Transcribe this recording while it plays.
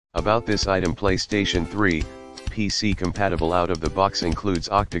About this item: PlayStation 3, PC compatible, out of the box, includes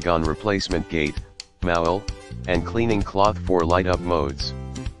octagon replacement gate, manual, and cleaning cloth for light up modes.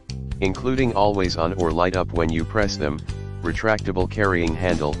 Including always on or light up when you press them, retractable carrying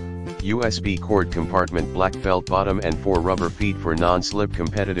handle, USB cord compartment, black felt bottom and 4 rubber feet for non-slip.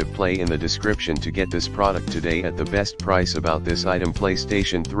 Competitive play in the description to get this product today at the best price. About this item: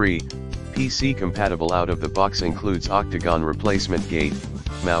 PlayStation 3, PC compatible, out of the box, includes octagon replacement gate,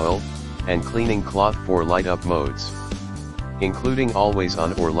 manual, and cleaning cloth for light up modes. Including always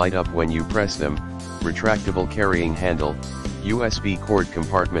on or light up when you press them, retractable carrying handle, USB cord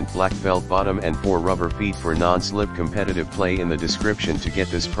compartment, black felt bottom and 4 rubber feet for non-slip. Competitive play in the description to get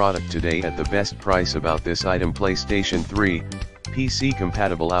this product today at the best price. About this item: PlayStation 3, PC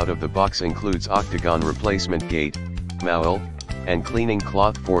compatible, out of the box, includes octagon replacement gate, manual, and cleaning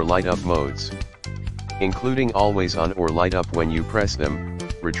cloth for light up modes. Including always on or light up when you press them,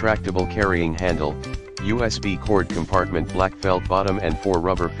 retractable carrying handle, USB cord compartment, black felt bottom and 4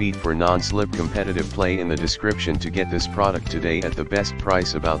 rubber feet for non-slip. Competitive play in the description to get this product today at the best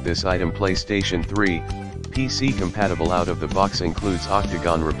price. About this item: PlayStation 3, PC compatible, out of the box, includes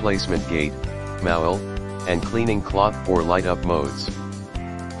octagon replacement gate, manual, and cleaning cloth for light up modes.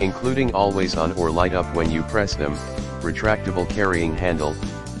 Including always on or light up when you press them, retractable carrying handle,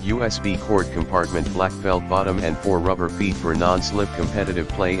 USB cord compartment, black felt bottom and 4 rubber feet for non-slip. Competitive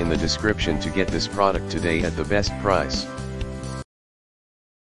play in the description to get this product today at the best price.